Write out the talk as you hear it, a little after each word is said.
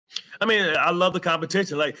I mean, I love the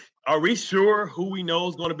competition. Like, are we sure who we know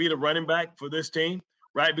is going to be the running back for this team?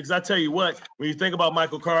 Right? Because I tell you what, when you think about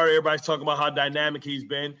Michael Carter, everybody's talking about how dynamic he's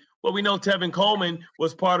been. Well, we know Tevin Coleman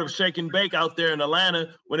was part of Shake and Bake out there in Atlanta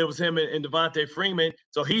when it was him and Devontae Freeman.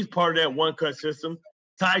 So he's part of that one-cut system.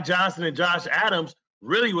 Ty Johnson and Josh Adams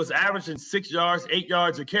really was averaging 6 yards, 8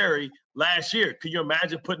 yards a carry last year. Can you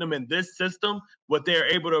imagine putting them in this system, what they're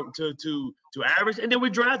able to average? And then we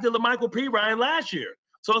drafted LaMichael P. Ryan last year.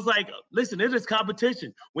 So it's like, listen, it is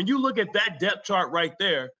competition. When you look at that depth chart right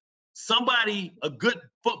there, somebody, a good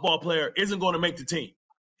football player, isn't going to make the team.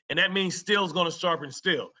 And that means Steele's going to sharpen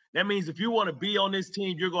Steele. That means if you want to be on this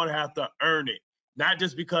team, you're going to have to earn it. Not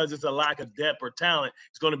just because it's a lack of depth or talent.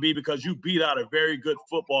 It's going to be because you beat out a very good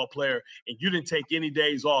football player and you didn't take any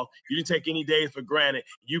days off. You didn't take any days for granted.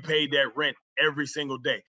 You paid that rent every single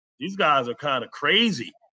day. These guys are kind of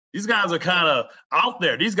crazy. These guys are kind of out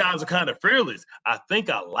there. These guys are kind of fearless. I think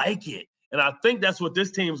I like it. And I think that's what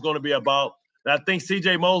this team is going to be about. And I think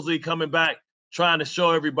C.J. Mosley coming back, trying to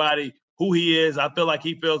show everybody who he is. I feel like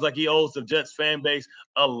he feels like he owes the Jets fan base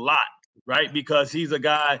a lot, right? Because he's a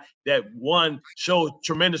guy that, one, showed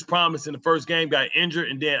tremendous promise in the first game, got injured,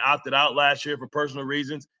 and then opted out last year for personal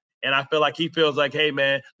reasons. And I feel like he feels like, hey,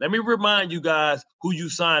 man, let me remind you guys who you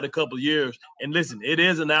signed a couple of years. And listen, it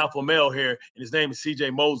is an alpha male here, and his name is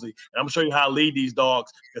C.J. Mosley. And I'm going to show you how to lead these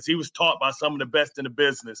dogs because he was taught by some of the best in the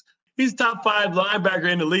business. He's top 5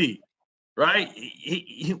 linebacker in the league, right?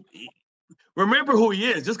 Remember who he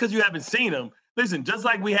is just because you haven't seen him. Listen, just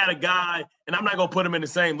like we had a guy, and I'm not going to put him in the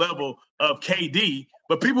same level of KD,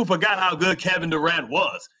 but people forgot how good Kevin Durant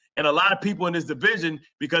was. And a lot of people in this division,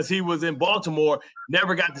 because he was in Baltimore,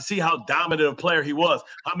 never got to see how dominant a player he was,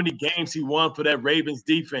 how many games he won for that Ravens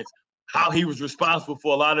defense, how he was responsible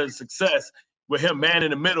for a lot of the success with him man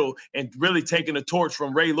in the middle and really taking the torch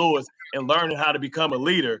from Ray Lewis and learning how to become a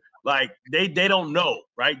leader. Like, they don't know,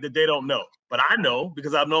 right, that they don't know. But I know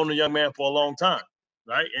because I've known the young man for a long time,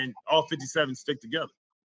 right, and all 57 stick together.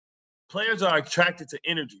 Players are attracted to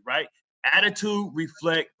energy, right? Attitude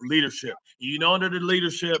reflect leadership. You know, under the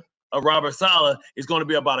leadership of Robert Saleh, it's going to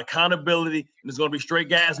be about accountability, and it's going to be straight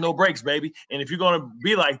gas, no brakes, baby. And if you're going to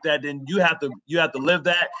be like that, then you have to live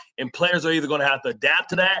that. And players are either going to have to adapt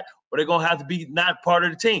to that, or they're going to have to be not part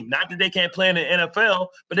of the team. Not that they can't play in the NFL,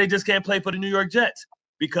 but they just can't play for the New York Jets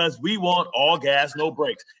because we want all gas, no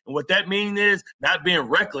brakes. And what that means is not being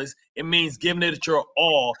reckless. It means giving it your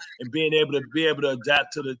all and being able to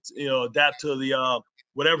adapt to the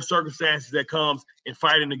whatever circumstances that comes and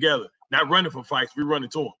fighting together. Not running from fights, we running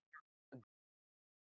to them.